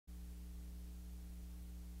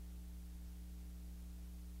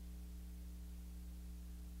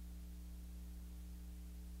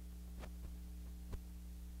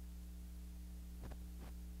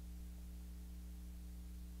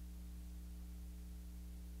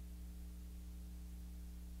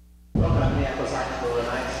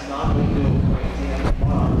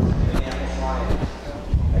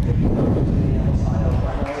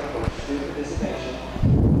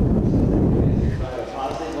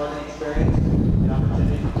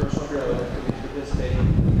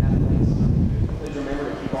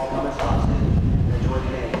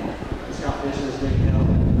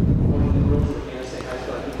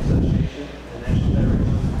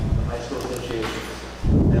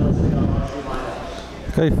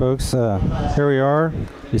Okay, folks, here we are,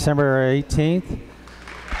 December 18th.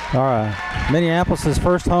 Minneapolis'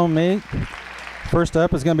 first home meet. First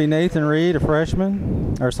up is going to be Nathan Reed, a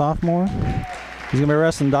freshman, or sophomore. He's going to be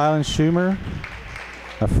wrestling Dylan Schumer,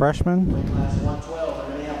 a freshman.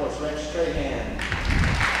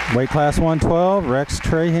 Weight class 112, Rex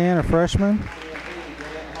Trahan, a freshman.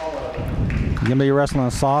 He's going to be wrestling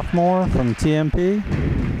a sophomore from TMP.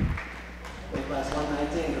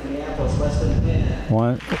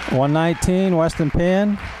 119, Weston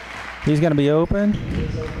Penn. He's going to be open.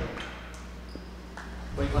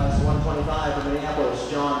 Weight class 125 from Minneapolis,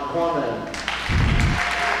 John Corman.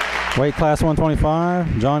 Weight class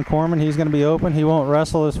 125, John Corman. He's going to be open. He won't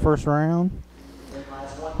wrestle his first round.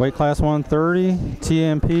 Weight class 130,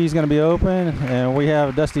 TMP is going to be open. And we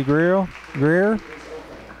have Dusty Greer.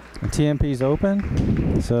 TMP's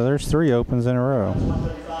open. So there's 3 opens in a row.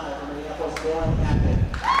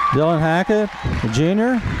 Dylan Hackett, the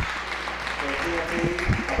junior.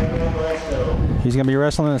 He's going to be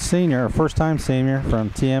wrestling a senior, a first-time senior from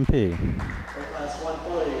TMP.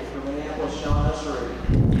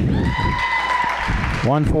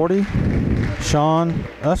 140, Sean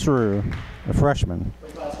Usseru, a freshman.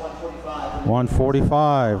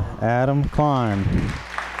 145, Adam Klein.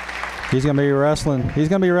 He's going to be wrestling. He's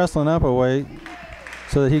going to be wrestling up a weight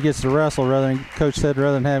so that he gets to wrestle rather than Coach said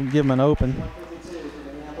rather than give him an open.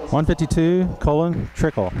 152, Colin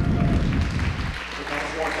Trickle.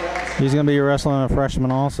 He's going to be wrestling a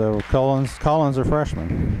freshman also. Collins a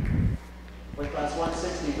freshman.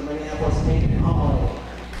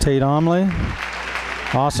 Tate Omley,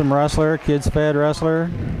 awesome wrestler, kids fed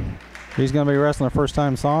wrestler. He's going to be wrestling a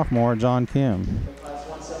first-time sophomore, John Kim.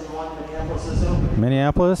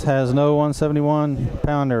 Minneapolis has no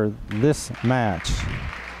 171-pounder this match.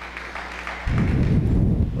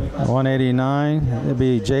 189, it'd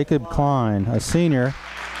be Jacob Klein, a senior,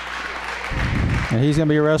 and he's going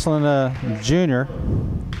to be wrestling a junior.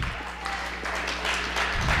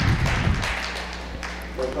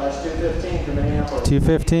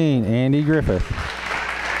 215, Andy Griffith,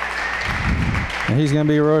 and he's going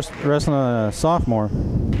to be wrestling a sophomore.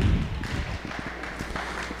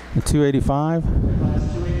 285,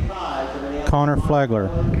 Connor Flagler.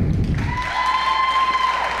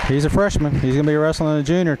 He's a freshman. He's going to be wrestling a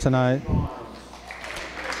junior tonight.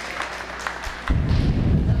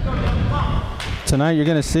 Tonight you're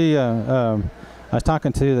going to see, I was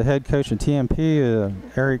talking to the head coach of TMP,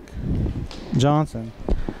 Eric Johnson,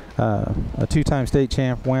 a 2-time state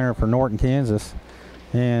champ winner for Norton, Kansas.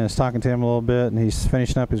 And I was talking to him a little bit, and he's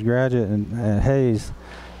finishing up his graduate at Hays.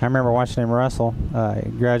 I remember watching him wrestle. He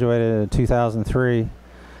graduated in 2003.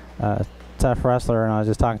 Tough wrestler, and I was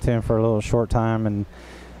just talking to him for a little short time, and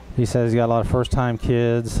he says he's got a lot of first-time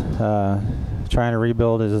kids, trying to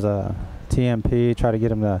rebuild his TMP, try to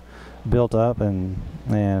get him built up and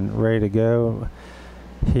ready to go.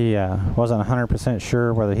 He wasn't 100%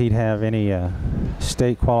 sure whether he'd have any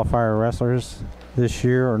state qualifier wrestlers this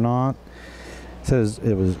year or not. He says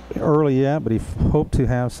it was early yet, but he hoped to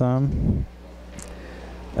have some.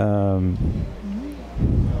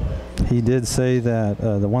 He did say that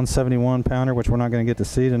the 171-pounder, which we're not going to get to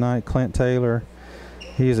see tonight, Clint Taylor,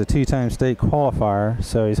 he is a 2-time state qualifier,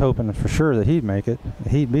 so he's hoping for sure that he'd make it.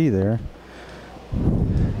 He'd be there.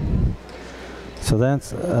 So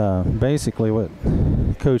that's basically what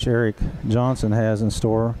Coach Eric Johnson has in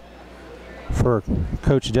store for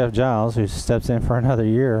Coach Jeff Giles, who steps in for another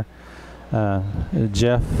year.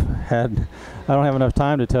 Jeff I don't have enough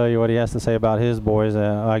time to tell you what he has to say about his boys.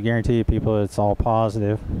 I guarantee you people it's all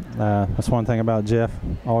positive. That's one thing about Jeff,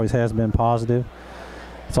 always has been positive.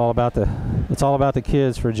 It's all about the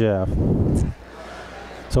kids for Jeff.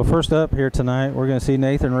 So first up here tonight, we're going to see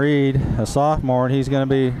Nathan Reed, a sophomore, and he's going to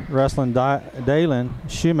be wrestling Dalen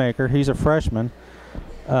Shoemaker. He's a freshman.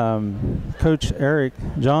 Coach Eric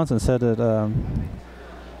Johnson said that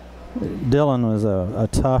Dylan was a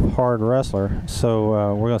tough, hard wrestler.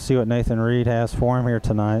 So we're going to see what Nathan Reed has for him here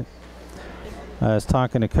tonight. I was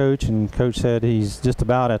talking to Coach, and Coach said he's just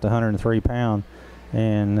about at the 103-pound,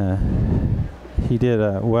 and he did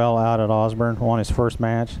well out at Osborne, won his first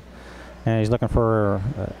match, and he's looking for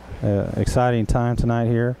an exciting time tonight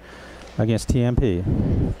here against TMP.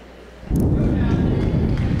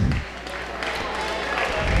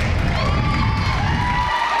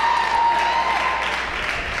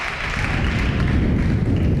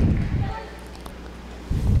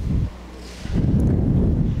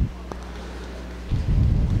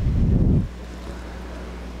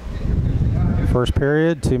 First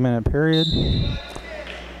period, 2-minute period.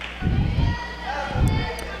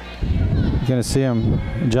 You're going to see him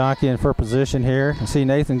jockeying for position here. You see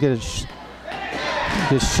Nathan get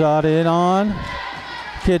Gets shot in on.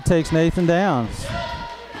 Kid takes Nathan down.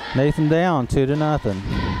 Nathan down 2-0.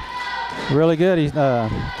 Really good. He,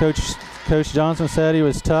 Coach Johnson said he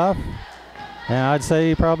was tough, and I'd say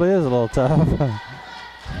he probably is a little tough.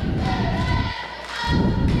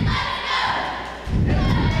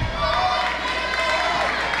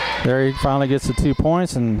 There he finally gets the 2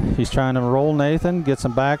 points, and he's trying to roll Nathan, get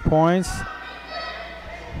some back points.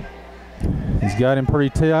 He's got him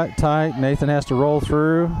pretty tight. Nathan has to roll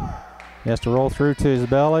through. He has to roll through to his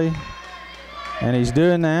belly, and he's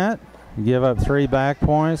doing that. Give up 3 back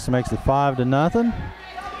points, makes it 5-0.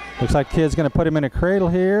 Looks like kid's going to put him in a cradle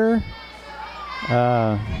here.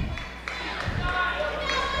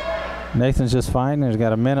 Nathan's just fighting. There's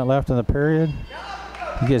got a minute left in the period.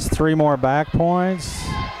 He gets 3 more back points.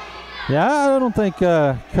 Yeah, I don't think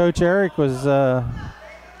Coach Eric was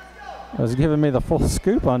giving me the full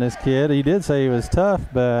scoop on this kid. He did say he was tough,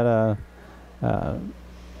 but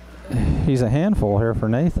he's a handful here for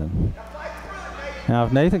Nathan. Now,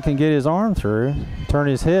 if Nathan can get his arm through, turn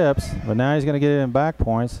his hips, but now he's going to get him back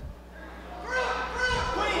points.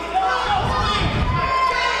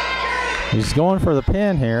 He's going for the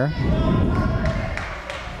pin here,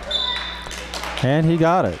 and he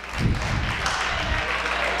got it.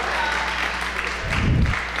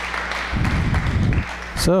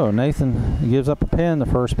 So Nathan gives up a pin the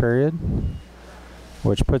first period,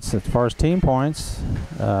 which puts, as far as team points,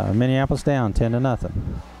 Minneapolis down 10-0.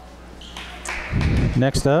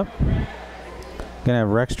 Next up, gonna have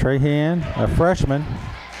Rex Trahan, a freshman.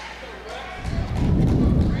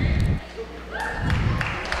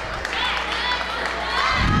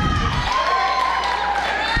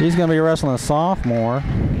 He's gonna be wrestling a sophomore.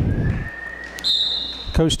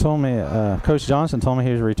 Coach Johnson told me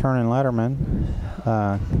he was a returning letterman.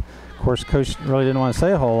 Of course, Coach really didn't want to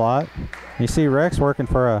say a whole lot. You see Rex working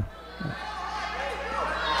for a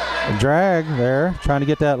drag there, trying to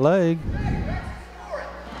get that leg.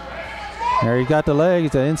 There he got the leg.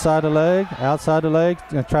 He's inside the leg, outside the leg.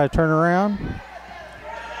 Gonna try to turn around.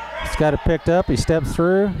 He's got it picked up. He steps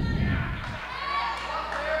through.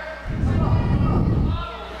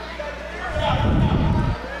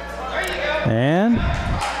 And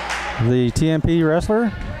the TMP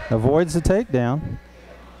wrestler avoids the takedown.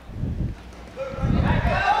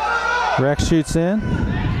 Rex shoots in.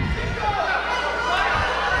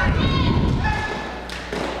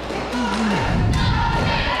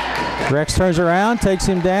 Rex turns around, takes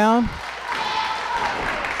him down.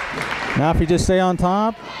 Now if you just stay on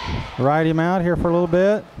top, ride him out here for a little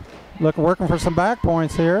bit. Working for some back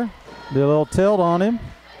points here. Do a little tilt on him.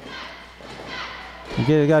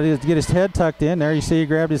 You got to get his head tucked in. There you see he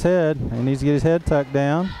grabbed his head. He needs to get his head tucked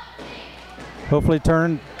down. Hopefully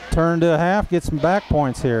turn to a half, get some back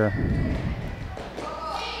points here.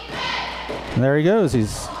 And there he goes.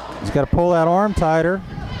 He's got to pull that arm tighter.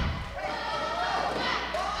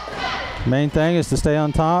 Main thing is to stay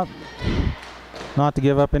on top, not to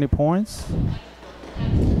give up any points.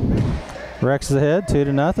 Rex is ahead,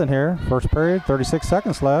 2-0 here. First period, 36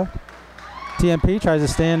 seconds left. TMP tries to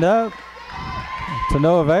stand up. To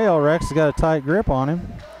no avail. Rex has got a tight grip on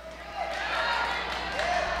him.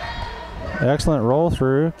 Excellent roll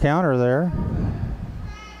through, counter there.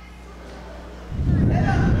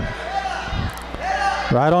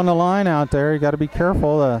 Right on the line out there. You got to be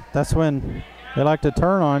careful. That's when they like to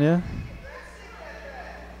turn on you.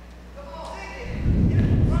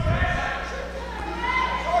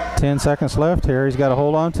 Ten seconds left here. He's got to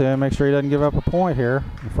hold on to him, make sure he doesn't give up a point here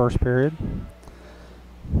in the first period.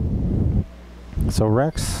 So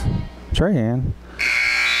Rex Trahan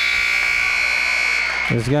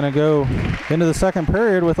is going to go into the second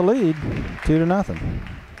period with a lead, 2-0.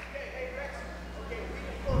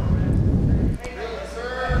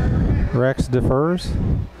 Rex defers.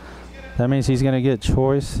 That means he's going to get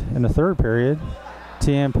choice in the third period.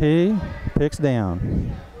 TMP picks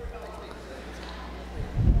down.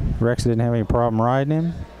 Rex didn't have any problem riding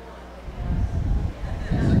him.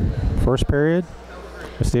 First period.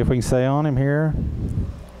 Let's see if we can stay on him here.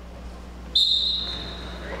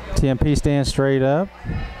 TMP stands straight up.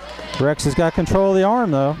 Rex has got control of the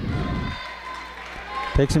arm though.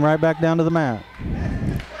 Takes him right back down to the mat.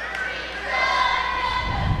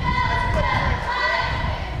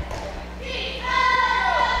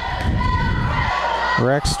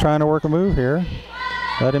 Rex trying to work a move here.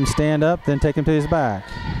 Let him stand up, then take him to his back.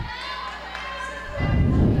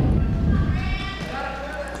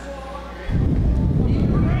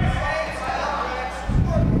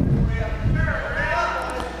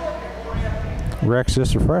 Rex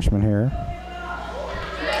just a freshman here.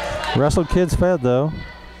 Wrestled kids fed though.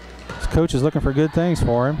 His coach is looking for good things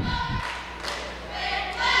for him.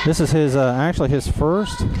 This is his actually his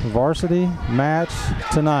first varsity match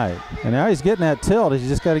tonight. And now he's getting that tilt. He's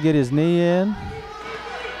just got to get his knee in.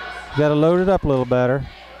 Got to load it up a little better.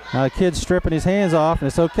 Now the kid's stripping his hands off, and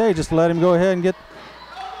it's okay. Just let him go ahead and get.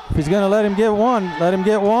 If he's going to let him get one, let him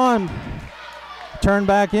get one. Turned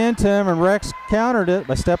back into him, and Rex countered it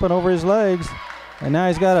by stepping over his legs. And now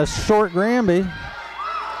he's got a short Granby.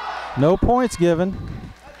 No points given.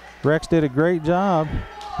 Rex did a great job.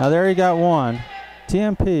 Now there he got one.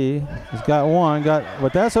 TMP has got one,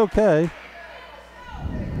 but that's okay.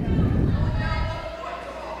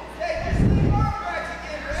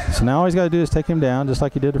 So now all he's got to do is take him down just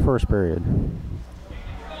like he did the first period.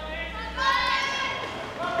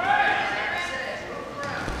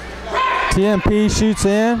 TMP shoots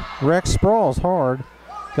in. Rex sprawls hard.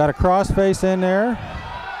 Got a cross face in there.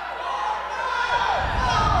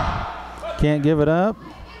 Can't give it up.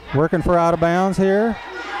 Working for out of bounds here.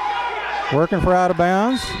 Working for out of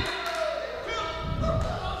bounds.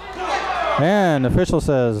 And the official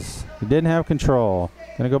says he didn't have control.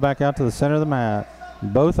 Going to go back out to the center of the mat.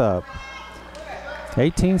 Both up.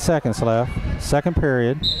 18 seconds left. Second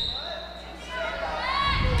period.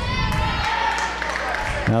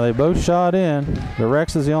 Now they both shot in. The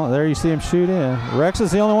Rex is the only. There you see him shoot in. Rex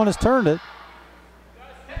is the only one that's turned it.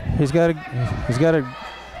 He's got a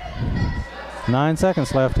 9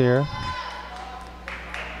 seconds left here.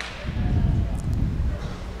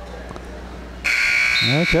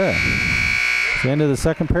 Okay. It's the end of the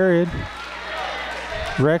second period.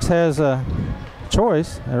 Rex has a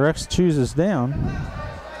choice, and Rex chooses down.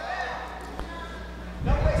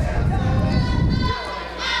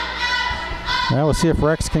 Now we'll see if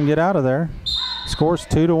Rex can get out of there. Scores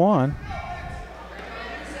 2-1.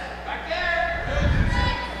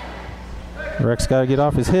 Rex got to get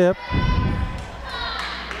off his hip.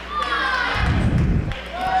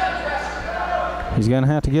 He's going to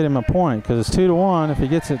have to get him a point because it's 2-1. If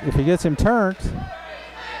he gets him turned,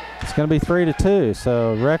 it's going to be 3-2.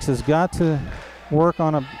 So Rex has got to work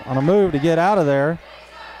on a move to get out of there.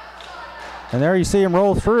 And there you see him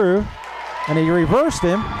roll through, and he reversed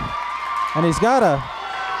him, and he's at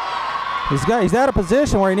a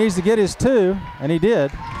position where he needs to get his two, and he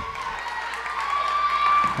did.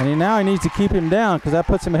 And now he needs to keep him down because that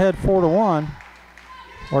puts him ahead 4-1,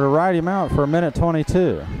 or to ride him out for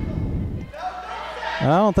 1:22. I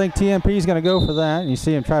don't think TMP is going to go for that. And you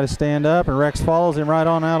see him try to stand up, and Rex follows him right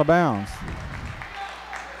on out of bounds.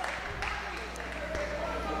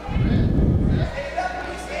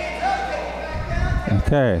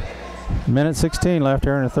 Okay, 1:16 left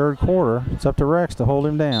here in the third quarter. It's up to Rex to hold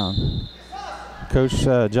him down. Coach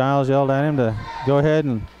Giles yelled at him to go ahead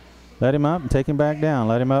and let him up and take him back down.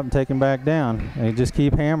 Let him up and take him back down. And he just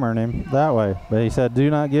keep hammering him that way. But he said, do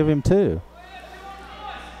not give him two.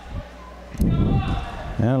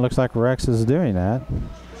 And it looks like Rex is doing that.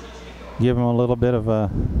 Give him a little bit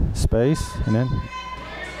of space and then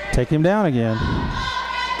take him down again.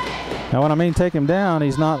 Now when I mean take him down,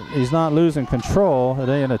 he's not losing control. It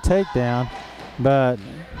ain't a takedown, but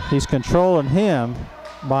he's controlling him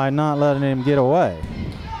by not letting him get away.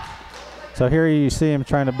 So here you see him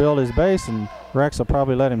trying to build his base, and Rex will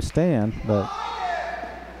probably let him stand, but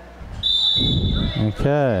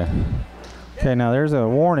okay. Okay, now there's a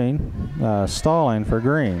warning, stalling for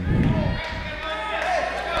green.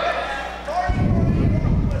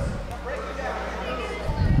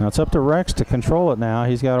 Now it's up to Rex to control it now.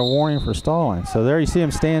 He's got a warning for stalling. So there you see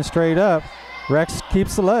him stand straight up. Rex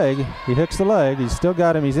keeps the leg. He hooks the leg. He's still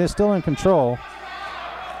got him. He's still in control.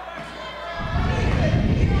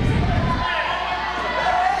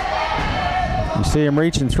 You see him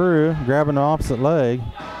reaching through, grabbing the opposite leg.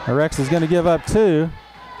 And Rex is going to give up two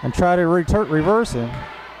and try to reverse him.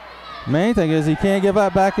 The main thing is he can't give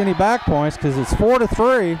up back any back points because it's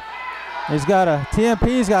 4-3.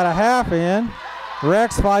 TMP's got a half in.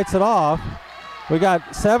 Rex fights it off. We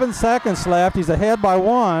got 7 seconds left. He's ahead by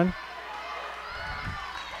one.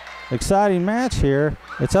 Exciting match here.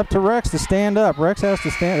 It's up to Rex to stand up. Rex has to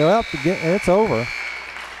stand up to get. It's over.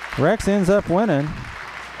 Rex ends up winning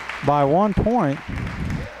by 1 point.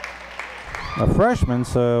 A freshman,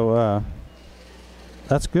 so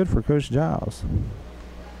that's good for Coach Giles.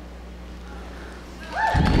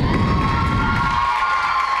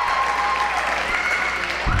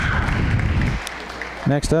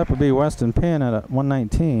 Next up will be Weston Penn at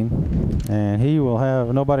 119, and he will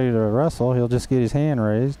have nobody to wrestle. He'll just get his hand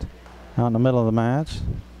raised out in the middle of the match.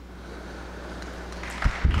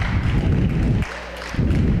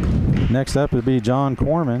 Next up will be John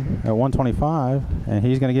Corman at 125, and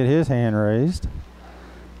he's going to get his hand raised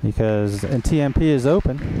and TMP is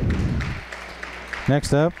open.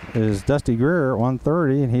 Next up is Dusty Greer at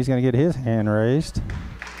 130, and he's going to get his hand raised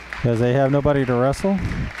because they have nobody to wrestle.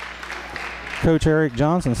 Coach Eric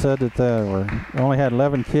Johnson said that they only had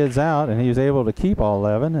 11 kids out, and he was able to keep all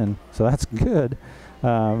 11, and so that's good.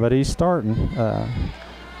 But he's starting.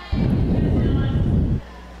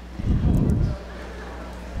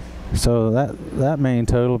 So that main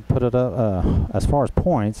total put it up as far as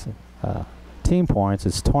points, team points.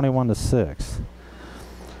 It's 21-6.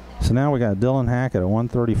 So now we got Dylan Hackett at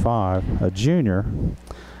 135, a junior.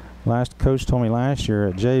 Last coach told me last year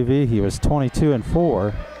at JV he was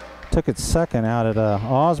 22-4. Took it second out at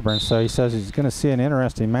Osborne, so he says he's going to see an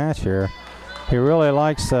interesting match here. He really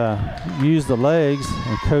likes use the legs,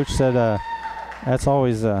 and coach said that's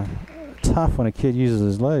always tough when a kid uses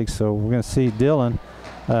his legs. So we're going to see Dylan,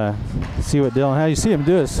 see what Dylan has. You see him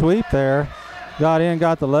do a sweep there, got in,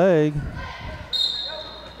 got the leg.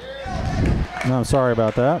 No, I'm sorry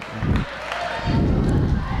about that.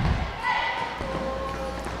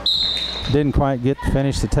 Didn't quite get to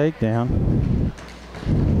finish the takedown.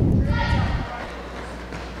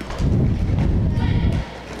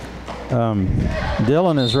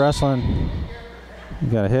 Dylan is wrestling.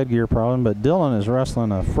 He's got a headgear problem, but Dylan is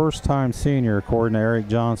wrestling a first-time senior, according to Eric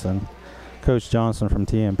Johnson, Coach Johnson from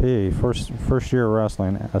TMP. First year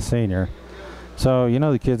wrestling a senior. So you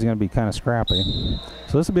know the kid's going to be kind of scrappy.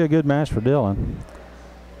 So this will be a good match for Dylan.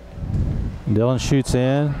 Dylan shoots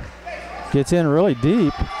in, gets in really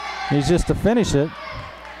deep. He's just to finish it.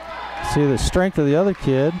 See the strength of the other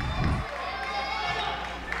kid.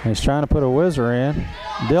 He's trying to put a whizzer in.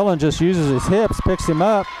 Dylan just uses his hips, picks him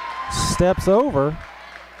up, steps over.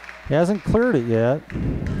 He hasn't cleared it yet.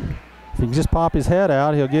 If he can just pop his head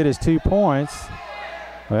out, he'll get his 2 points.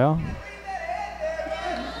 Well,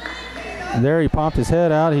 there he popped his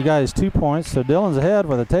head out. He got his 2 points. So Dylan's ahead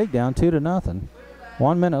with a takedown, 2-0.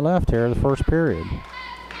 1 minute left here, the first period.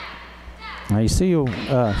 Now you see,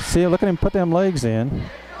 look at him put them legs in.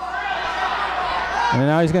 And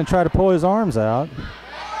now he's going to try to pull his arms out.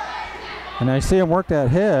 And now you see him work that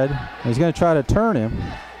head. He's going to try to turn him.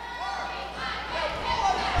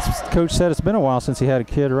 Coach said it's been a while since he had a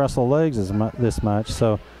kid wrestle legs this much.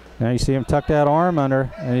 So now you see him tuck that arm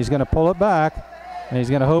under, and he's going to pull it back. And he's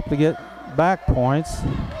going to hope to get back points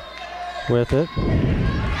with it.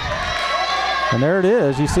 And there it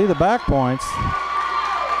is. You see the back points.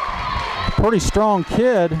 Pretty strong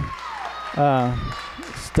kid. You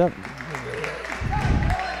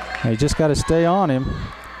just got to stay on him.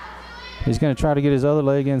 He's going to try to get his other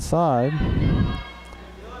leg inside.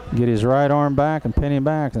 Get his right arm back and pin him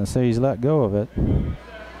back and say he's let go of it.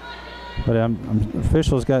 But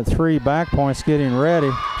officials got 3 back points getting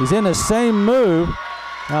ready. He's in the same move.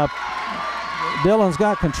 Dylan's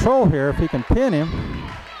got control here if he can pin him.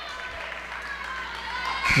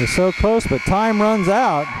 He's so close, but time runs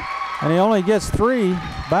out. And he only gets 3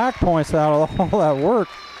 back points out of all that work.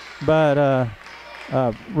 But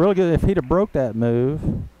really good if he'd have broke that move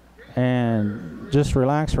and just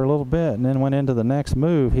relaxed for a little bit and then went into the next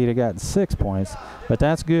move, he'd have gotten 6 points. But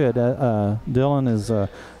that's good. Dylan is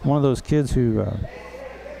one of those kids who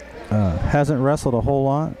hasn't wrestled a whole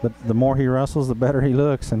lot, but the more he wrestles, the better he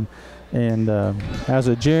looks. And as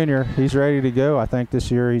a junior, he's ready to go. I think this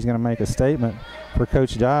year he's going to make a statement for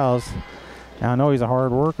Coach Giles. I know he's a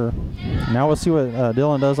hard worker. Now we'll see what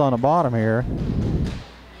Dylan does on the bottom here.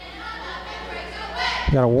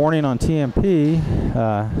 Got a warning on TMP.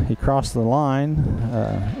 He crossed the line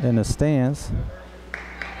in the stance.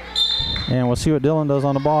 And we'll see what Dylan does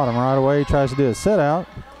on the bottom. Right away he tries to do a sit out.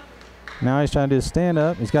 Now he's trying to do a stand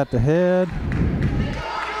up. He's got the head.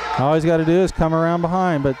 All he's got to do is come around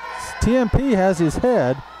behind. But TMP has his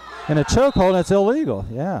head in a chokehold, and it's illegal.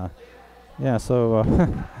 Yeah, so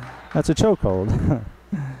that's a chokehold.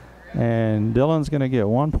 And Dylan's going to get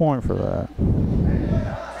 1 point for that.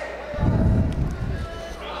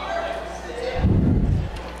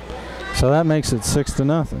 So that makes it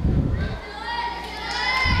 6-0.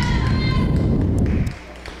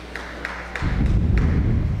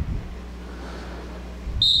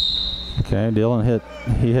 Okay, Dylan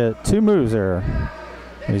hit 2 moves there.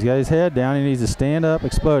 He's got his head down. He needs to stand up,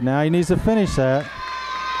 explode. Now he needs to finish that.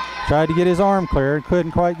 Tried to get his arm cleared,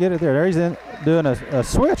 couldn't quite get it there. There he's doing a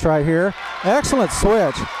switch right here. Excellent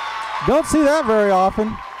switch. Don't see that very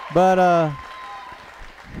often, but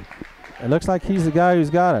it looks like he's the guy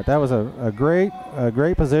who's got it. That was a great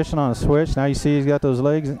position on a switch. Now you see he's got those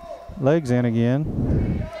legs in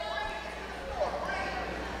again.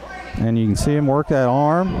 And you can see him work that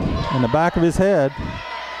arm in the back of his head.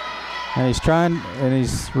 And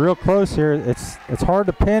he's real close here. It's hard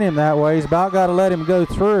to pin him that way. He's about got to let him go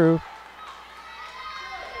through.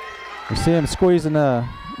 You see him squeezing the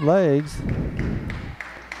legs.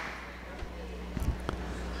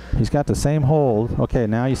 He's got the same hold. Okay,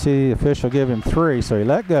 now you see the official give him 3, so he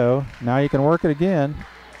let go. Now you can work it again,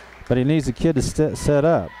 but he needs the kid to set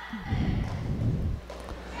up.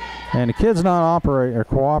 And the kid's not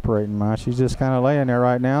cooperating much. He's just kind of laying there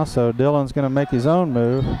right now, so Dylan's going to make his own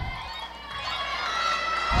move.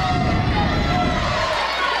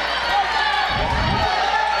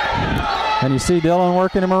 And you see Dylan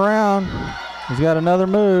working him around. He's got another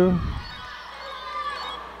move.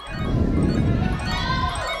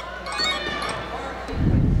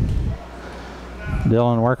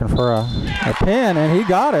 Dylan working for a pin, and he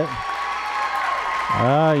got it.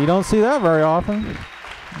 You don't see that very often,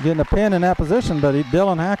 getting a pin in that position, but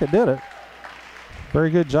Dylan Hackett did it. Very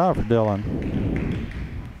good job for Dylan.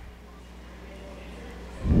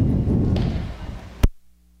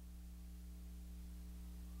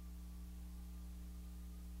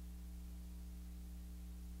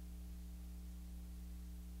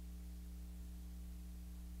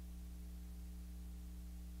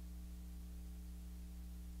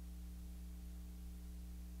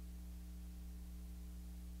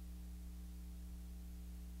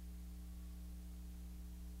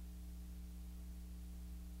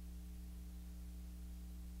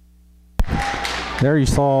 There you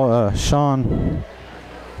saw Sean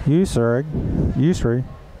Usry,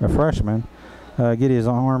 a freshman, get his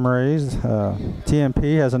arm raised.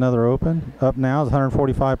 TMP has another open. Up now is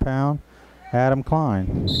 145-pound Adam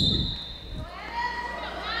Klein.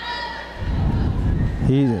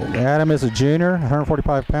 Adam is a junior,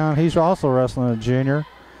 145-pound. He's also wrestling a junior.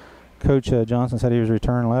 Coach Johnson said he was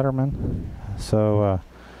return letterman, so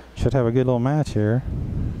should have a good little match here.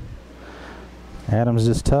 Adam's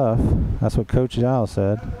just tough. That's what Coach Giles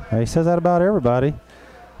said. He says that about everybody.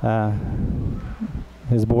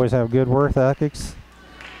 His boys have good work ethics.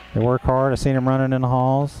 They work hard. I've seen him running in the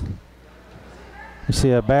halls. You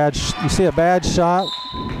see a bad shot.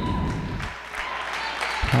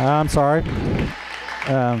 I'm sorry.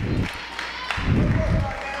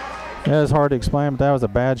 It was hard to explain, but that was a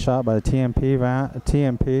bad shot by the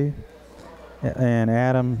TMP. And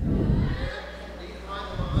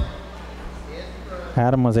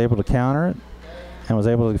Adam was able to counter it and was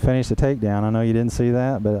able to finish the takedown. I know you didn't see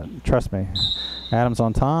that, but trust me, Adam's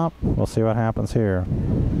on top. We'll see what happens here.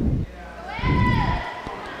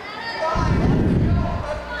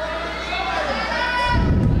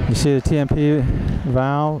 You see the TMP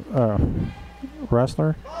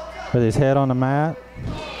wrestler with his head on the mat.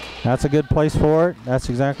 That's a good place for it. That's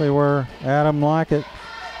exactly where Adam liked it.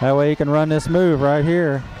 That way he can run this move right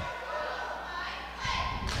here.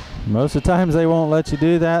 Most of the times they won't let you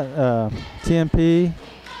do that. TMP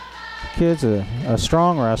kid's a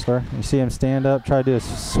strong wrestler. You see him stand up, try to do a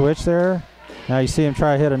switch there. Now you see him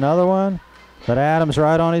try to hit another one, but Adam's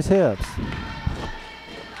right on his hips.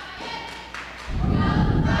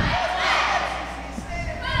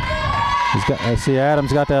 I see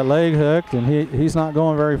Adam's got that leg hooked, and he's not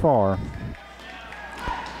going very far.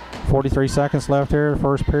 43 seconds left here,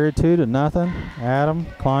 first period, 2-0. Adam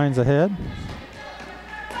Klein's ahead.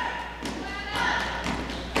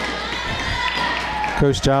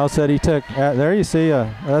 Coach Giles said he took, there you see,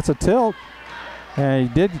 that's a tilt. And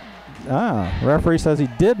he did, referee says he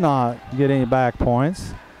did not get any back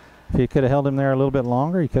points. If he could have held him there a little bit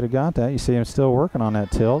longer, he could have got that. You see him still working on that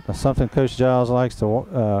tilt. That's something Coach Giles likes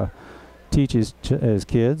to teach his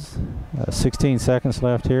kids. 16 seconds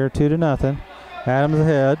left here, 2-0. Adam's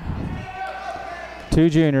ahead. 2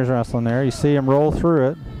 juniors wrestling there. You see him roll through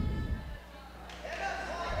it.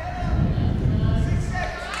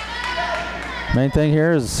 Main thing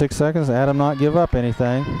here is 6 seconds. Adam not give up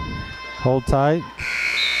anything. Hold tight.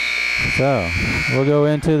 So we'll go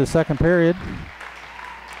into the second period.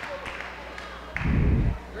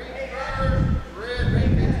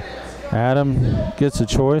 Adam gets a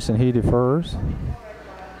choice and he defers.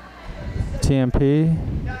 TMP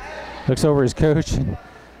looks over his coach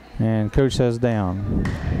and coach says down.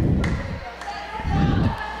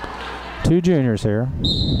 2 juniors here.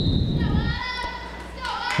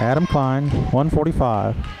 Adam Klein,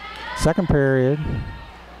 145. Second period,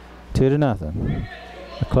 2-0.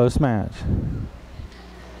 A close match.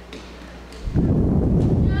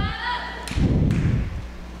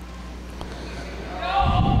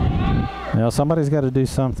 Now somebody's got to do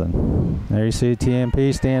something. There you see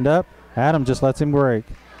TMP stand up. Adam just lets him break.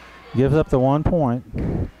 Gives up the 1 point.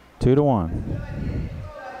 2-1.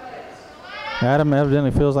 Adam evidently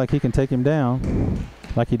feels like he can take him down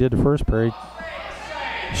like he did the first period.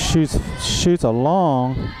 Shoots a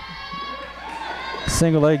long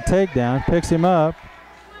single leg takedown, picks him up,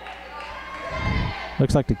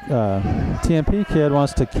 Looks like the TMP kid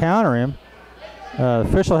wants to counter him. The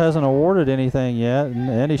official hasn't awarded anything yet,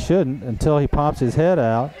 and he shouldn't until he pops his head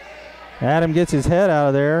out. Adam gets his head out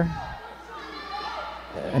of there,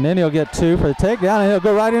 and then he'll get 2 for the takedown, and he'll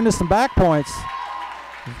go right into some back points.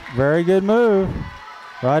 Very good move.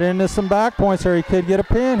 Right into some back points there. He could get a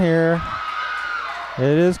pin here.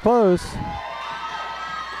 It is close.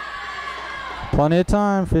 Plenty of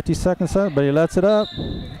time, 50 seconds up, but he lets it up.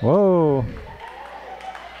 Whoa.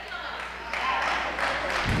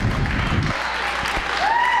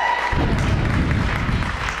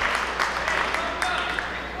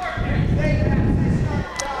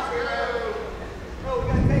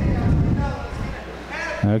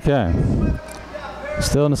 Okay.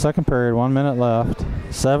 Still in the second period, 1 minute left.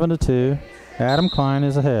 7-2. Adam Klein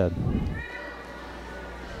is ahead.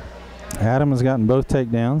 Adam has gotten both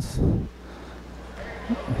takedowns.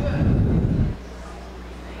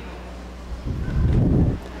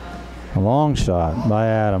 A long shot by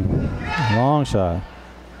Adam. Long shot.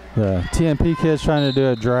 The TMP kid's trying to do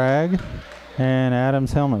a drag, and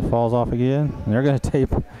Adam's helmet falls off again. And they're going to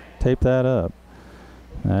tape that up.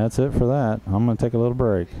 That's it for that. I'm going to take a little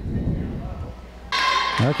break.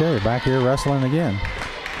 Okay, back here wrestling again.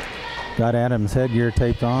 Got Adam's headgear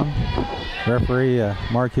taped on. Referee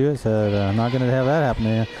Mark Hewitt said not going to have that happen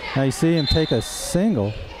there. Now you see him take a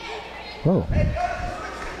single. Whoa.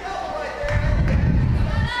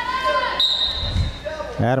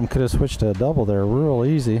 Adam could have switched to a double there real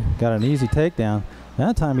easy. Got an easy takedown.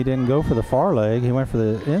 That time he didn't go for the far leg. He went for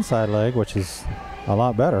the inside leg, which is a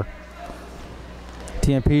lot better.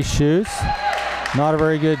 TMP shoots. Not a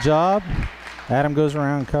very good job. Adam goes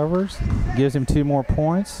around and covers. Gives him 2 more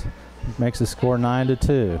points. Makes the score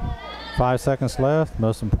 9-2. 5 seconds left.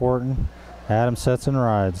 Most important, Adam sets and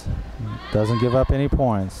rides. Doesn't give up any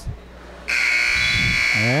points.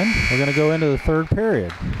 And we're going to go into the third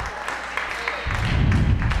period.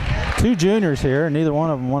 2 juniors here, and neither one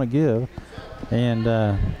of them want to give. And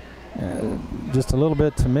just a little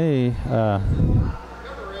bit to me,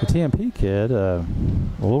 the TMP kid, a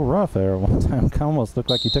little rough there. One time almost looked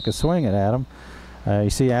like he took a swing at Adam. You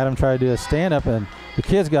see Adam try to do a stand-up, and the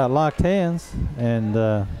kid's got locked hands, and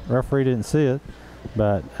referee didn't see it.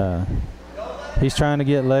 But he's trying to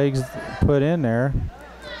get legs put in there.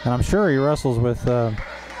 And I'm sure he wrestles with Dylan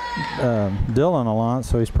a lot,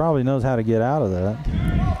 so he probably knows how to get out of that.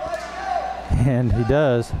 And he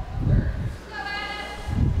does.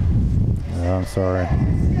 Oh, I'm sorry.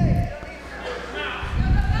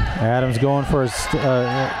 Adam's going for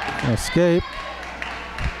an escape.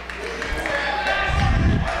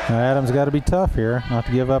 Now Adam's got to be tough here, not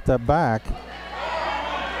to give up that back.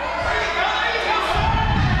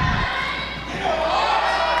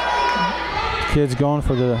 Kid's going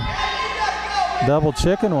for the double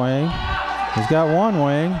chicken wing. He's got one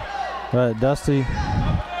wing, but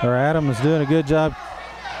Adam is doing a good job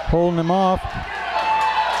holding him off.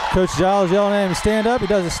 Coach Giles yelling at him to stand up. He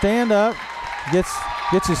does a stand up, gets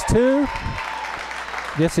his 2,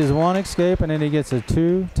 gets his 1 escape, and then he gets a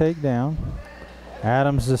 2 takedown.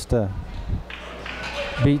 Adam's just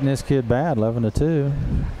beating this kid bad, 11-2.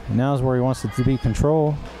 And now's where he wants it to be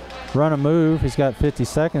control. Run a move. He's got 50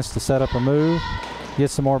 seconds to set up a move. Get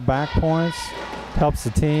some more back points. Helps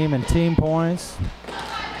the team in team points.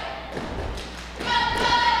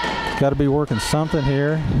 Got to be working something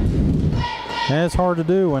here. And it's hard to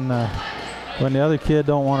do when the other kid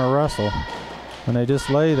don't want to wrestle. When they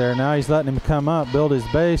just lay there. Now he's letting him come up, build his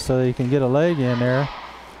base so that he can get a leg in there.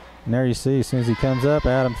 And there you see, as soon as he comes up,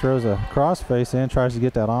 Adam throws a crossface in, tries to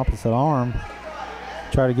get that opposite arm,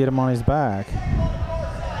 try to get him on his back.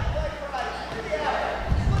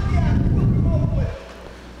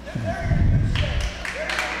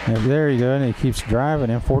 And there you go, and he keeps driving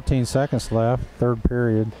him. 14 seconds left, third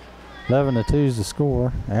period. 11-2 is the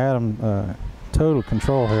score. Adam, total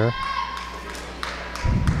control here.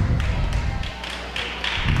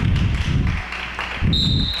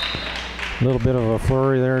 A little bit of a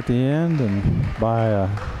flurry there at the end, and by a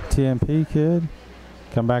TMP kid.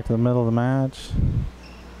 Come back to the middle of the match.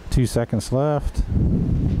 2 seconds left.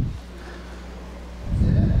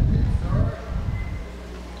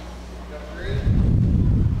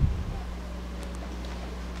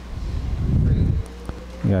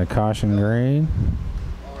 You got a caution green.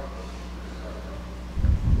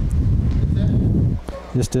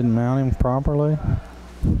 Just didn't mount him properly.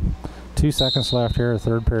 2 seconds left here,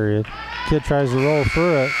 third period. Kid tries to roll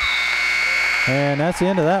through it, and that's the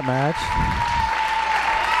end of that match.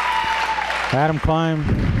 Adam Klein,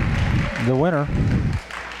 the winner.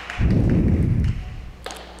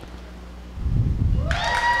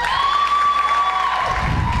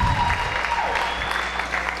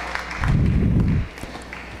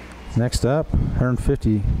 Next up,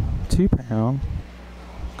 152-pound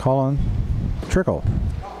Colin Trickle,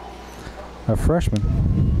 a freshman.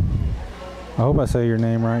 I hope I say your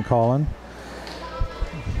name right, Colin.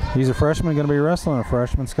 He's a freshman, going to be wrestling a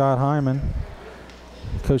freshman, Scott Hyman.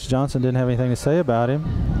 Coach Johnson didn't have anything to say about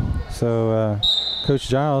him, so Coach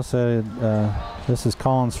Giles said this is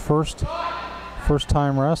Colin's first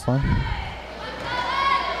time wrestling,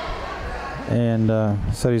 and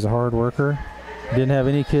said he's a hard worker. Didn't have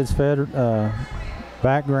any kids fed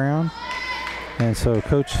background, and so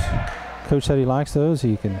coach said he likes those.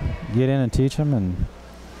 He can get in and teach him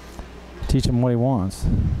what he wants.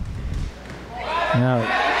 Now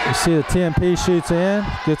you see the TMP shoots in,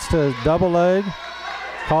 gets to double leg.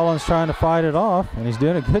 Colin's trying to fight it off, and he's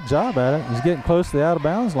doing a good job at it. He's getting close to the out of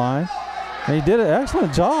bounds line, and he did an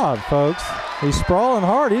excellent job, folks. He's sprawling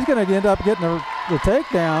hard. He's going to end up getting the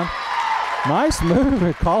takedown. Nice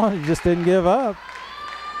move. Colin just didn't give up.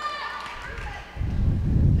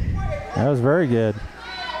 That was very good.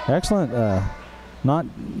 Excellent, not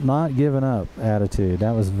giving up attitude.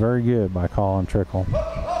 That was very good by Colin Trickle.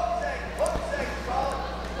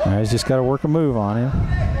 Now he's just got to work a move on him.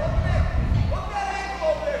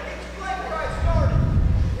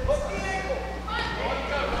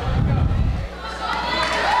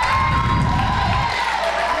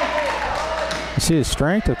 You see the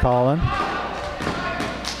strength of Colin.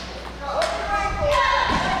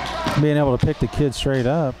 Being able to pick the kid straight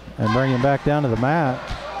up and bring him back down to the mat.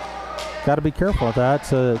 Got to be careful with that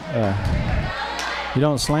so that you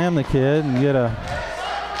don't slam the kid and get a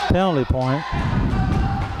penalty point.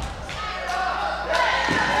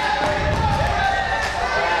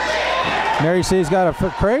 There you see he's got a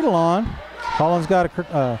cradle on. Colin's got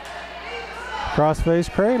a cross-face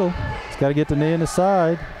cradle. He's got to get the knee in the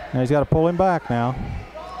side. Now he's got to pull him back now.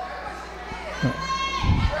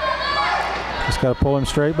 Just got to pull him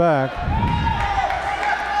straight back.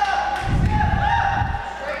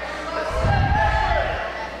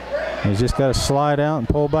 He's just got to slide out and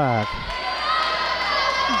pull back.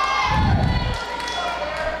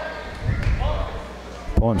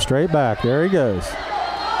 Pull him straight back. There he goes.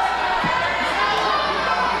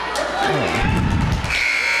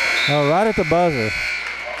 Oh, right at the buzzer.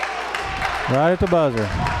 Right at the buzzer.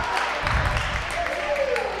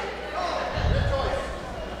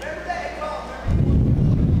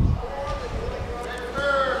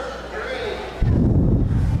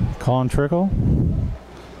 Colin Trickle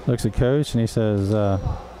looks at coach and he says,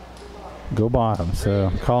 go bottom. So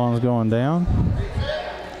Colin's going down.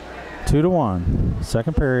 2-1,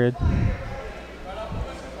 second period.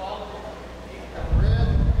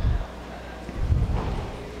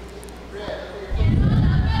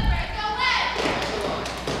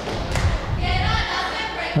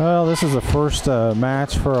 Well, this is the first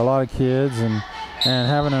match for a lot of kids, and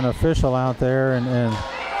having an official out there and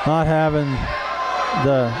not having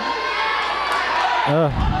the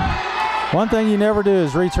one thing you never do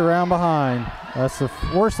is reach around behind. That's the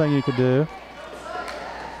worst thing you could do.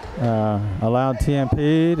 Allowed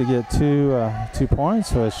TMP to get two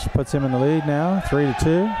points, which puts him in the lead now,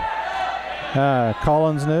 3-2.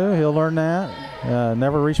 Colin's new, he'll learn that.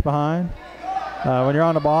 Never reach behind. When you're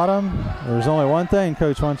on the bottom, there's only one thing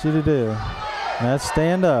coach wants you to do, and that's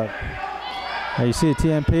stand up. Now you see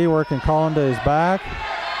TMP working Colin to his back.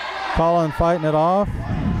 Colin fighting it off.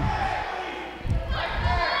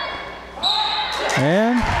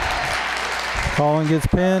 And Colin gets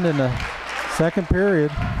pinned in the second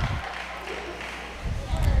period.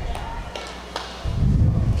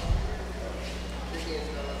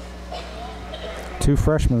 Two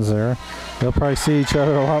freshmen there. They'll probably see each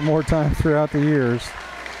other a lot more time throughout the years.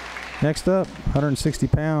 Next up,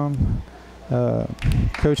 160-pound.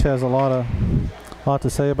 Coach has a lot to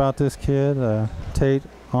say about this kid, Tate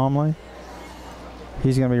Omley.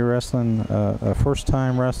 He's going to be wrestling a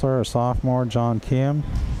first-time wrestler, a sophomore, John Kim.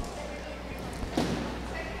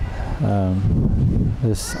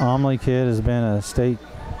 This Omley kid has been a state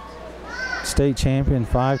champion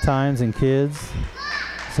 5 times in kids.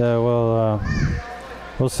 So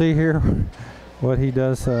we'll see here what he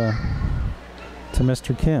does to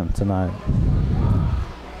Mr. Kim tonight.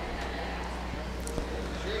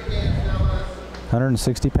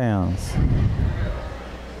 160 pounds.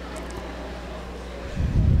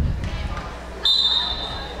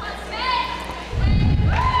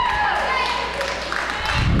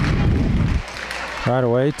 Right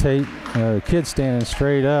away, Tate, the kid standing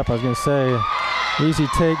straight up. I was going to say, easy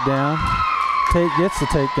takedown. Tate gets the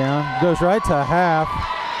takedown, goes right to half.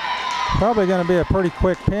 Probably going to be a pretty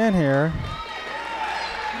quick pin here.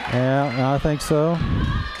 Yeah, I think so.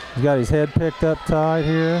 He's got his head picked up tight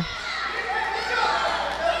here.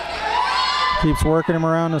 Keeps working him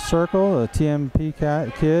around the circle. The TMP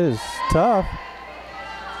kid is tough.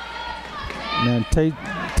 And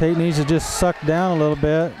Tate needs to just suck down a little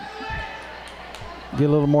bit. Get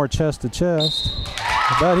a little more chest to chest.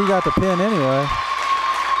 But he got the pin anyway.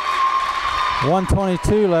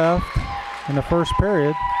 1:22 left in the first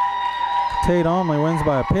period. Tate Omley wins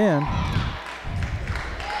by a pin.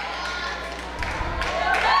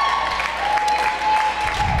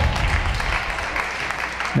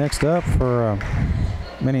 Next up for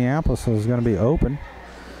Minneapolis is going to be open.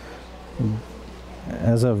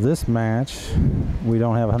 As of this match, we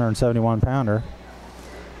don't have a 171 pounder.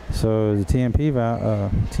 So the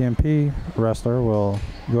TMP wrestler will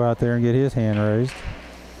go out there and get his hand raised.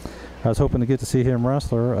 I was hoping to get to see him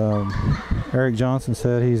wrestler. Eric Johnson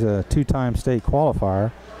said he's a two-time state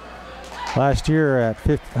qualifier. Last year at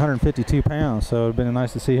 152 pounds, so it would have been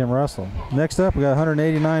nice to see him wrestle. Next up, we got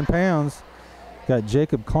 189 pounds. Got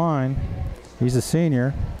Jacob Klein. He's a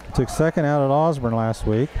senior. Took second out at Osborne last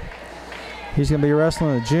week. He's going to be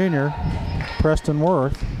wrestling a junior, Preston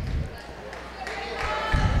Worth.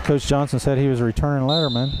 Coach Johnson said he was a returning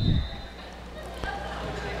letterman.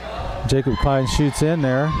 Jacob Klein shoots in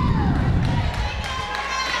there.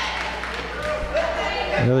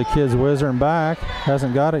 The other kid's whizzing back.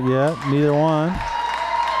 Hasn't got it yet. Neither one.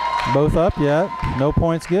 Both up yet. No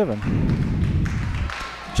points given.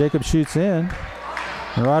 Jacob shoots in.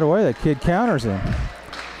 And right away, that kid counters him.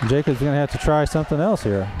 Jacob's going to have to try something else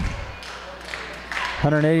here.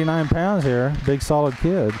 189 pounds here. Big, solid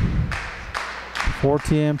kid. For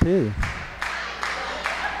TMP.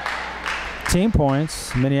 Team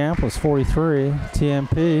points, Minneapolis 43,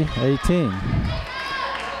 TMP 18.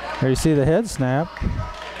 There you see the head snap.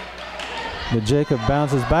 But Jacob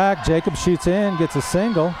bounces back. Jacob shoots in, gets a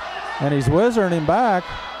single, and he's whizzing him back,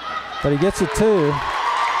 but he gets it too.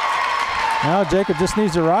 Now Jacob just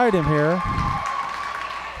needs to ride him here.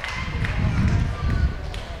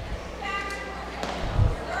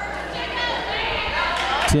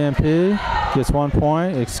 TMP gets 1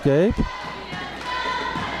 point, escape.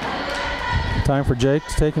 Time for Jake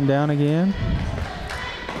to take him down again.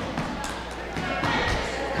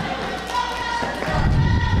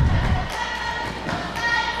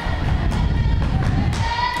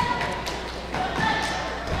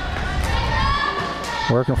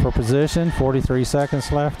 Working for position, 43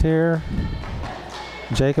 seconds left here.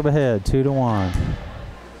 Jacob ahead, 2-1.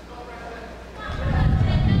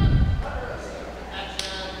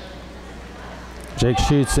 Jake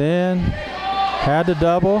shoots in, had to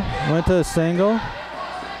double, went to a single,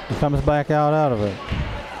 and comes back out of it.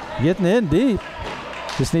 Getting in deep,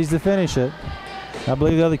 just needs to finish it. I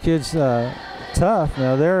believe the other kid's tough.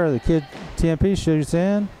 Now there, the kid TMP shoots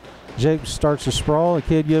in, Jake starts to sprawl, the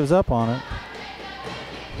kid gives up on it.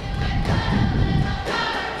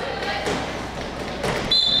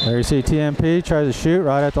 There you see TMP tries to shoot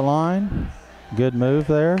right at the line. Good move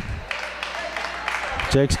there.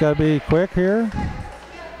 Jake's got to be quick here.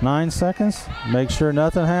 9 seconds. Make sure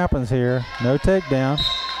nothing happens here. No takedown.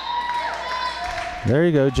 There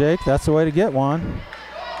you go, Jake. That's the way to get one.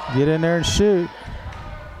 Get in there and shoot.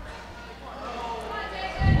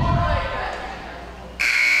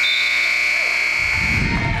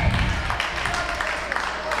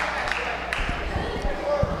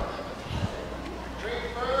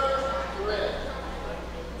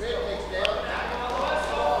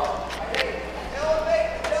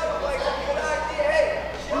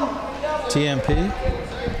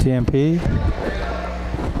 TMP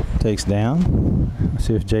takes down. Let's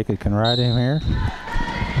see if Jacob can ride him here.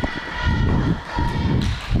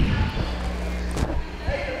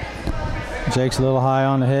 Jake's a little high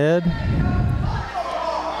on the head.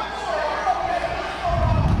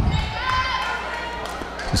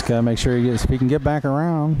 Just gotta make sure if he can get back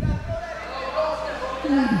around.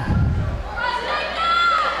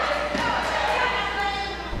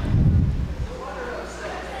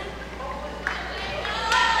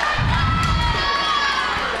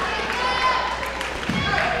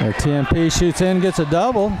 There, TMP shoots in, gets a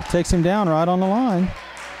double, takes him down right on the line.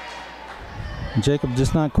 Jacob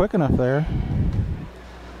just not quick enough there.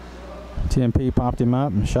 TMP popped him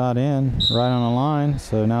up and shot in right on the line.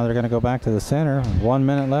 So now they're going to go back to the center. 1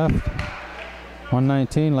 minute left.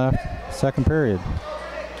 1:19 left, second period.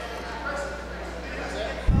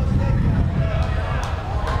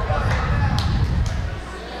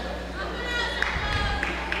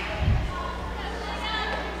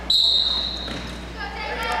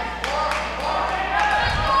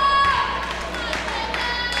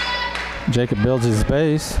 Jacob builds his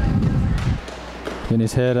base, getting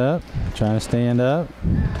his head up, trying to stand up.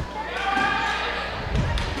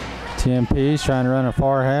 TMP's trying to run a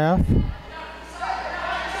far half.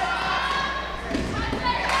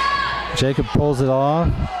 Jacob pulls it off.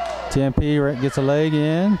 TMP gets a leg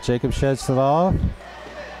in. Jacob sheds it off.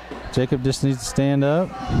 Jacob just needs to stand up.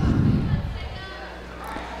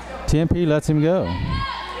 TMP lets him go.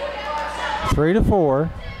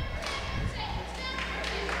 3-4.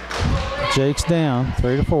 Jake's down.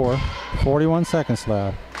 3-4. 41 seconds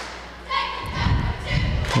left.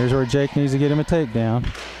 Here's where Jake needs to get him a takedown.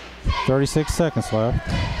 36 seconds left.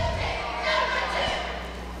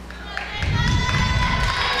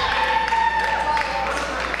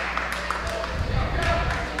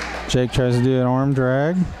 Jake tries to do an arm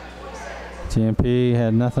drag. TMP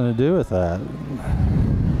had nothing to do with that.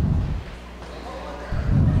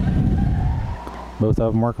 Both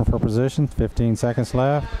of them working for position. 15 seconds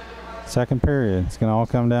left. Second period. It's going to all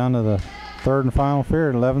come down to the third and final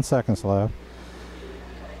period. 11 seconds left.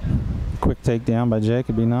 Quick takedown by Jake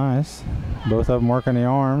would be nice. Both of them working the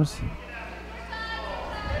arms.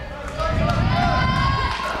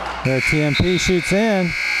 There, TMP shoots in,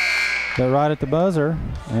 but right at the buzzer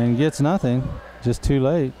and gets nothing. Just too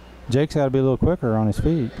late. Jake's got to be a little quicker on his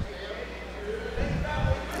feet.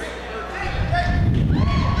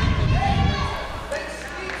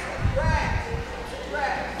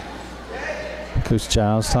 Coach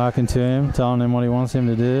Childs talking to him, telling him what he wants him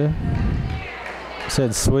to do.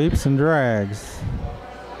 Said sweeps and drags.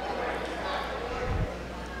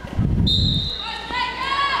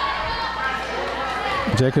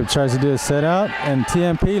 Jacob tries to do a set out, and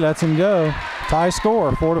TMP lets him go. Tie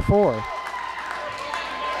score, 4-4.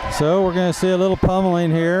 So we're going to see a little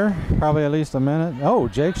pummeling here, probably at least a minute. Oh,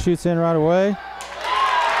 Jake shoots in right away.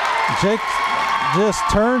 Jake just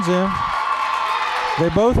turns him. They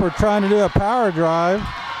both were trying to do a power drive,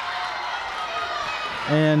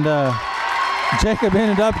 and Jacob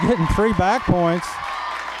ended up getting 3 back points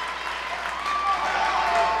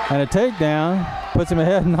and a takedown, puts him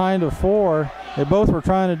ahead 9-4. They both were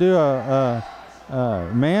trying to do a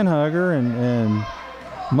man hugger and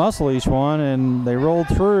muscle each one, and they rolled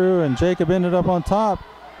through, and Jacob ended up on top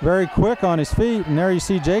very quick on his feet, and there you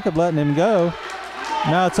see Jacob letting him go.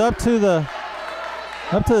 Now it's up to the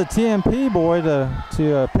TMP boy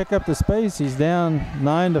to pick up the space. He's down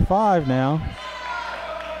 9-5 now.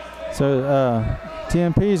 So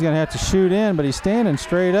TMP is going to have to shoot in, but he's standing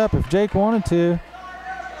straight up. If Jake wanted to,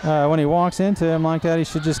 when he walks into him like that, he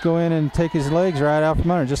should just go in and take his legs right out from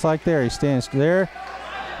under, just like there. He stands there.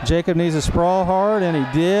 Jacob needs to sprawl hard, and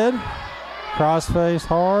he did. Cross-face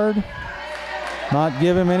hard. Not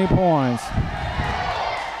give him any points.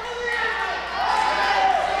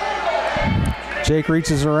 Jake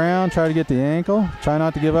reaches around, try to get the ankle. Try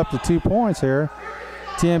not to give up the 2 points here.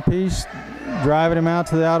 TMP's driving him out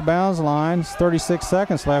to the out-of-bounds line. It's 36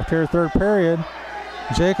 seconds left here, third period.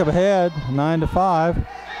 Jacob ahead, 9-5.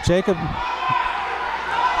 Jacob,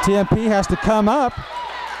 TMP has to come up.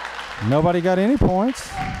 Nobody got any points.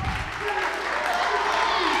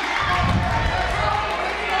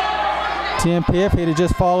 TMP, if he'd have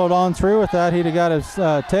just followed on through with that, he'd have got his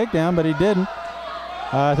takedown, but he didn't.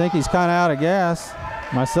 I think he's kind of out of gas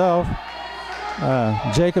myself.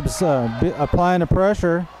 Jacob's applying the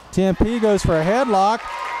pressure. TMP goes for a headlock.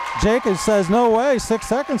 Jacob says no way, 6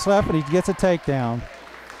 seconds left, but he gets a takedown.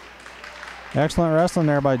 Excellent wrestling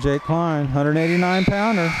there by Jake Klein,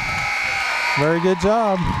 189-pounder. Very good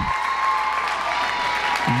job.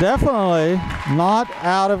 Definitely not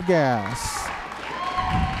out of gas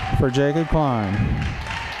for Jacob Klein.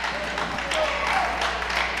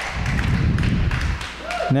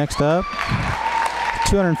 Next up,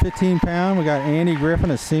 215-pound, we got Andy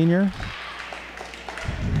Griffin, a senior.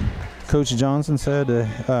 Coach Johnson said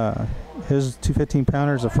his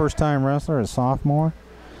 215-pounder is a first-time wrestler, a sophomore.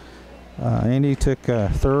 Andy took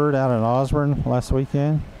third out at Osborne last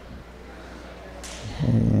weekend.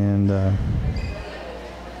 And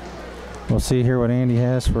we'll see here what Andy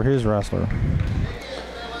has for his wrestler.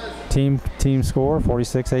 Team score,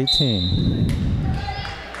 46-18.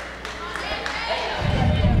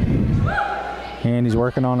 Andy's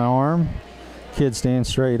working on the arm. Kid stands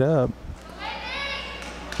straight up.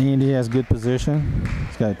 Andy has good position.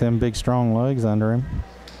 He's got them big, strong legs under him.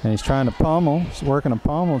 And he's trying to pummel. He's working a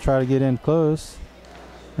pummel, try to get in close.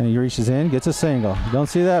 And he reaches in, gets a single. Don't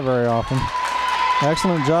see that very often.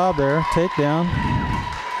 Excellent job there. Takedown.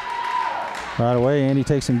 Right away, Andy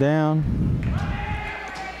takes him down.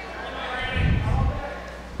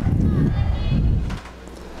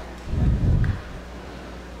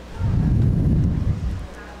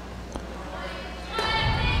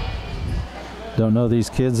 Don't know these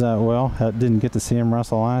kids that well. Didn't get to see him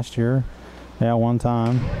wrestle last year. Yeah, one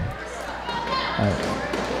time.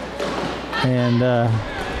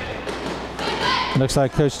 Looks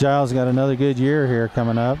like Coach Giles got another good year here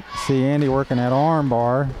coming up. See Andy working that arm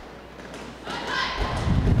bar.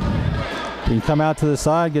 He can come out to the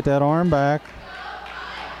side, get that arm back,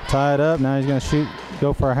 tie it up. Now he's going to shoot,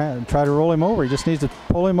 go for a hand, try to roll him over. He just needs to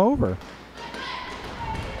pull him over.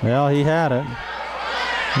 Well, he had it.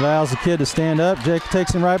 Allows the kid to stand up. Jake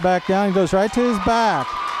takes him right back down. He goes right to his back.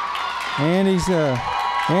 Andy's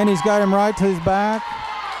got him right to his back.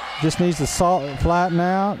 Just needs to flatten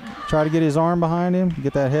out. Try to get his arm behind him.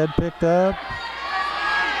 Get that head picked up.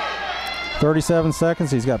 37 seconds.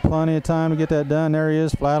 He's got plenty of time to get that done. There he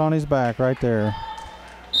is, flat on his back right there.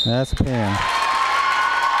 That's a pin.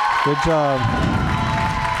 Good job.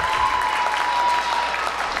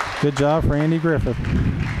 Good job for Andy Griffith.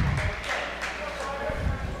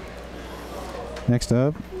 Next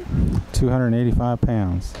up, 285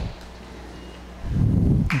 pounds.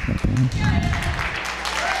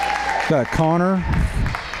 Got Connor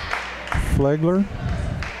Flegler.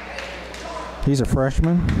 He's a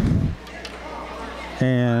freshman.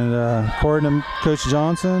 And according to Coach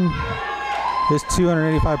Johnson, this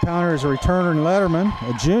 285-pounder is a returner and letterman,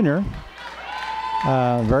 a junior.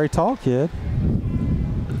 Very tall kid.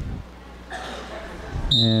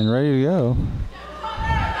 And ready to go.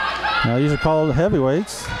 Now these are called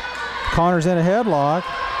heavyweights. Connor's in a headlock.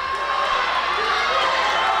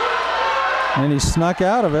 And he snuck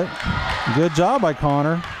out of it. Good job by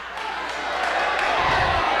Connor.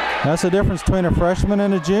 That's the difference between a freshman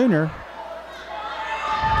and a junior.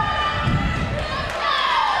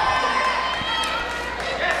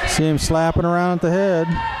 See him slapping around at the head.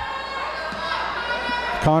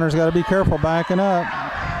 Connor's got to be careful backing up.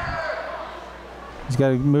 He's got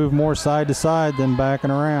to move more side to side than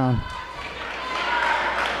backing around.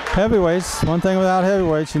 Heavyweights, one thing without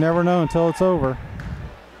heavyweights, you never know until it's over.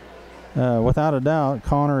 Without a doubt,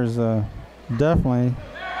 Connor is definitely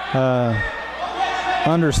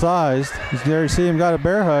undersized. There you see him got a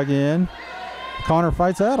bear hug in. Connor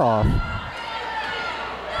fights that off.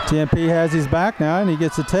 TMP has his back now and he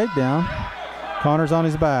gets a takedown. Connor's on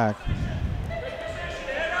his back.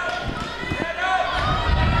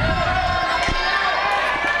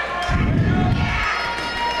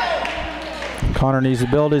 Connor needs to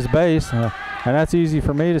build his base, and that's easy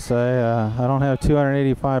for me to say. I don't have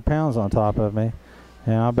 285 pounds on top of me,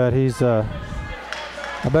 and I bet he's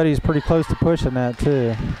pretty close to pushing that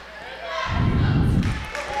too.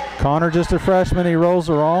 Connor just a freshman. He rolls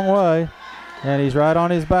the wrong way. And he's right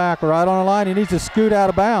on his back, right on the line. He needs to scoot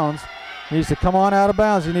out of bounds. He needs to come on out of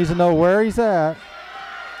bounds. He needs to know where he's at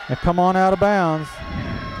and come on out of bounds.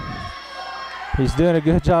 He's doing a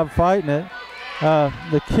good job fighting it.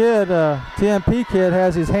 The kid, TMP kid,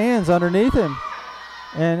 has his hands underneath him.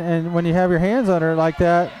 And when you have your hands under it like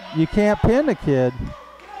that, you can't pin the kid.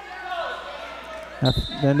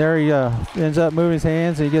 And there he ends up moving his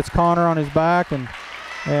hands, and he gets Connor on his back. And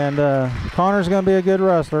Connor's going to be a good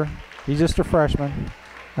wrestler. He's just a freshman,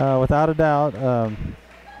 without a doubt.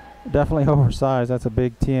 Definitely oversized. That's a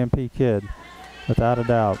big TMP kid, without a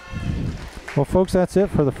doubt. Well, folks, that's it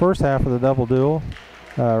for the first half of the double duel.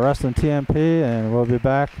 Wrestling TMP, and we'll be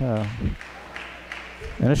back in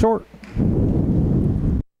a short.